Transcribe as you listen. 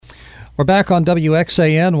We're back on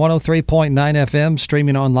WXAN 103.9 FM,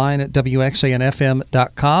 streaming online at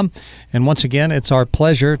WXANFM.com. And once again, it's our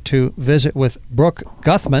pleasure to visit with Brooke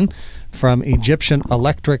Guthman from Egyptian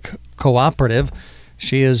Electric Cooperative.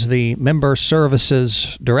 She is the Member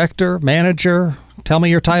Services Director, Manager. Tell me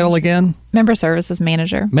your title again. Member Services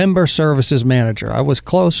Manager. Member Services Manager. I was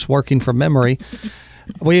close, working from memory.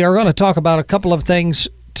 We are going to talk about a couple of things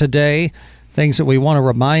today, things that we want to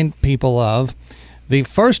remind people of. The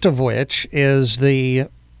first of which is the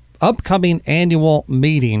upcoming annual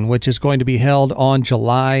meeting, which is going to be held on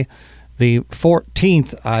July the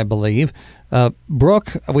 14th, I believe.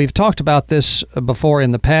 Brooke, we've talked about this before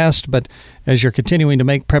in the past, but as you're continuing to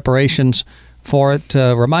make preparations for it,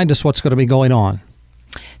 remind us what's going to be going on.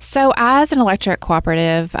 So as an electric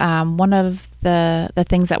cooperative, one of the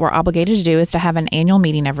things that we're obligated to do is to have an annual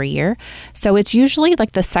meeting every year. So it's usually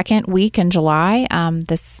like the second week in July.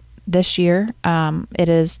 This year, it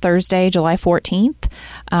is Thursday, July 14th.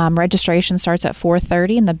 Registration starts at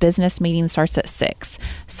 4:30 and the business meeting starts at 6.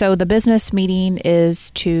 So the business meeting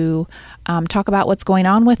is to talk about what's going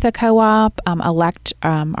on with the co-op, elect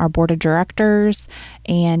our board of directors,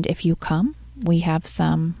 and if you come, we have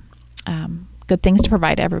some good things to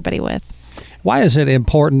provide everybody with. Why is it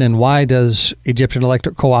important, and why does Egyptian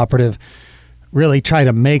Electric Cooperative really try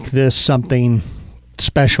to make this something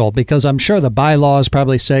special? Because I'm sure the bylaws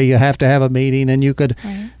probably say you have to have a meeting, and you could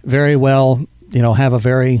very well, have a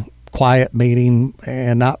very quiet meeting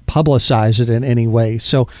and not publicize it in any way.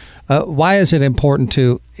 So why is it important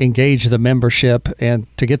to engage the membership and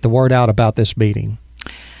to get the word out about this meeting?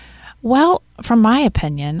 Well, from my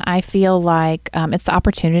opinion, I feel like it's the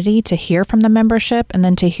opportunity to hear from the membership and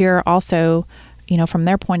then to hear also, from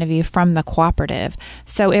their point of view, from the cooperative.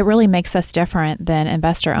 So it really makes us different than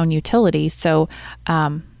investor-owned utilities. So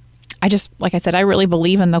like I said, I really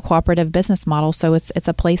believe in the cooperative business model. So it's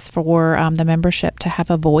a place for the membership to have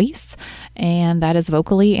a voice, and that is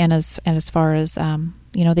vocally and as far as, the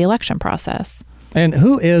election process. And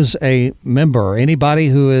who is a member? Anybody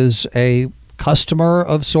who is a customer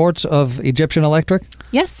of sorts of Egyptian Electric?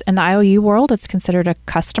 Yes, in the IOU world, it's considered a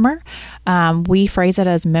customer. We phrase it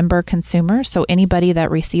as member consumer. So anybody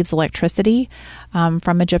that receives electricity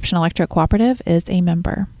from Egyptian Electric Cooperative is a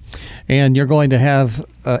member. And you're going to have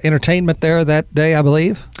entertainment there that day, I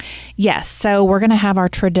believe? Yes. So we're going to have our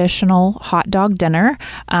traditional hot dog dinner.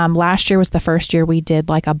 Last year was the first year we did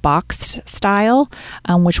like a boxed style,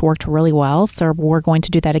 which worked really well. So we're going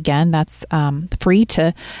to do that again. That's free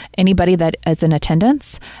to anybody that is in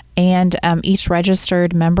attendance. And each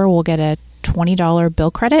registered member will get a $20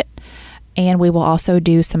 bill credit. And we will also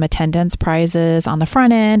do some attendance prizes on the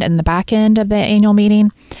front end and the back end of the annual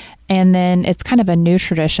meeting. And then it's kind of a new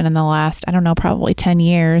tradition in the last, probably 10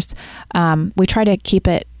 years. We try to keep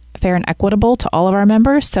it fair and equitable to all of our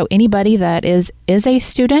members. So anybody that is a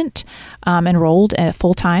student enrolled at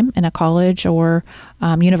full-time in a college or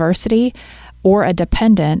university, or a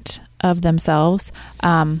dependent of themselves,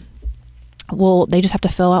 they just have to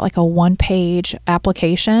fill out like a one-page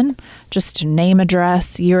application, just name,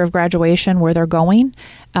 address, year of graduation, where they're going,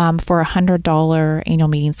 for a $100 annual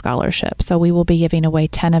meeting scholarship. So we will be giving away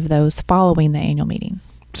 10 of those following the annual meeting.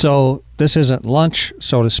 So this isn't lunch,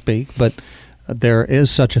 so to speak, but there is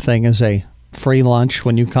such a thing as a free lunch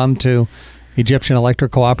when you come to Egyptian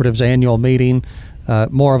Electric Cooperative's annual meeting.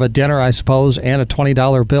 More of a dinner, I suppose, and a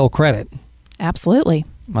 $20 bill credit. Absolutely.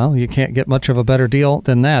 Well, you can't get much of a better deal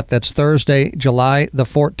than that. That's Thursday, July the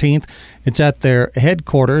 14th. It's at their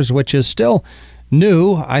headquarters, which is still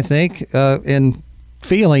new, I think, in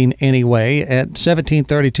feeling anyway, at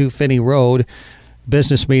 1732 Finney Road.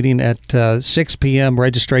 Business meeting at 6 p.m.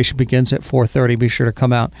 Registration begins at 4:30. Be sure to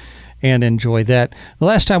come out and enjoy that. The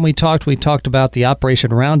last time we talked about the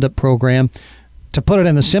Operation Roundup program. To put it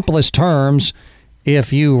in the simplest terms,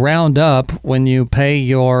 if you round up when you pay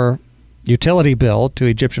your utility bill to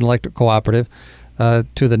Egyptian Electric Cooperative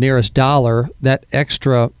to the nearest dollar, that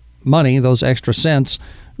extra money, those extra cents,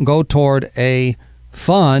 go toward a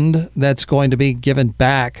fund that's going to be given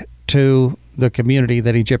back to the community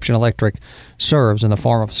that Egyptian Electric serves in the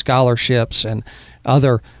form of scholarships and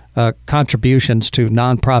other contributions to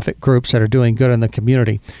nonprofit groups that are doing good in the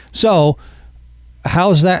community. So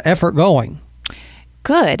how's that effort going?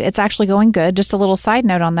 Good. It's actually going good. Just a little side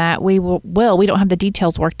note on that. We don't have the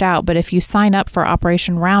details worked out, but if you sign up for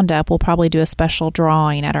Operation Roundup, we'll probably do a special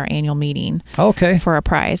drawing at our annual meeting. Okay. For a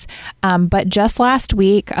prize. But just last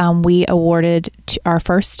week, we awarded our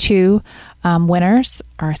first two winners,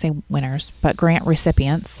 or I say winners, but grant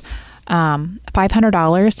recipients,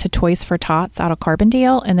 $500 to Toys for Tots out of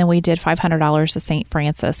Carbondale, and then we did $500 to St.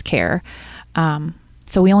 Francis Care.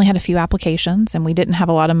 So we only had a few applications, and we didn't have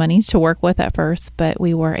a lot of money to work with at first, but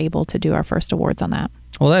we were able to do our first awards on that.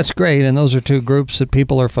 Well, that's great. And those are two groups that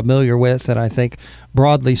people are familiar with and I think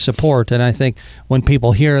broadly support. And I think when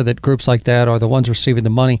people hear that groups like that are the ones receiving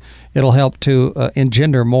the money, it'll help to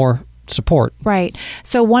engender more support. Right.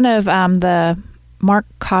 So one of the Mark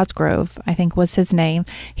Cosgrove, I think was his name,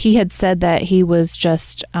 he had said that he was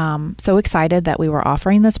just so excited that we were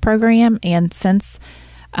offering this program. And since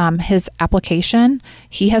his application,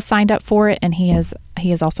 he has signed up for it, and he has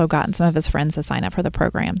also gotten some of his friends to sign up for the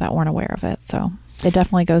program that weren't aware of it. So it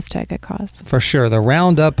definitely goes to a good cause. For sure. The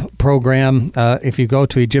Roundup program, if you go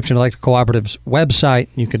to Egyptian Electric Cooperative's website,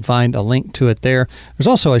 you can find a link to it there. There's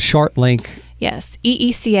also a short link. Yes,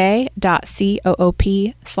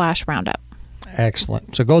 eeca.coop/roundup.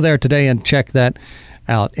 Excellent. So go there today and check that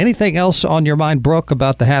out. Anything else on your mind, Brooke,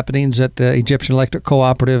 about the happenings at Egyptian Electric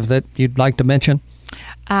Cooperative that you'd like to mention?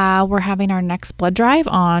 We're having our next blood drive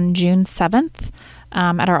on June 7th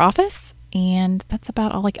at our office. And that's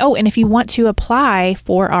about all. And if you want to apply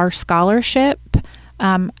for our scholarship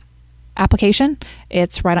application,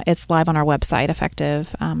 it's live on our website,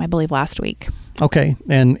 effective, I believe, last week. Okay.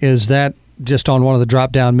 And is that just on one of the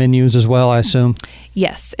drop-down menus as well, I assume?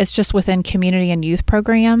 Yes. It's just within community and youth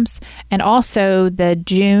programs. And also the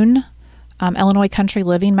June Illinois Country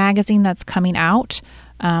Living magazine that's coming out.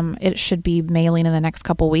 It should be mailing in the next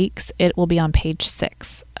couple weeks. It will be on page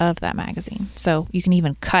 6 of that magazine. So you can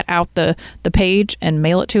even cut out the page and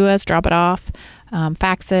mail it to us, drop it off,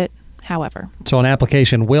 fax it, however. So an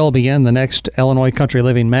application will be in the next Illinois Country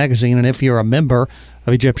Living magazine. And if you're a member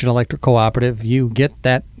of Egyptian Electric Cooperative, you get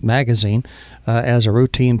that magazine as a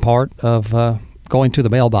routine part of going to the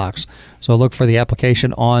mailbox. So look for the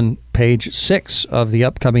application on page 6 of the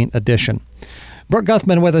upcoming edition. Brooke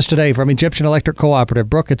Guthman with us today from Egyptian Electric Cooperative.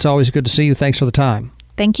 Brooke, it's always good to see you. Thanks for the time.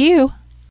 Thank you.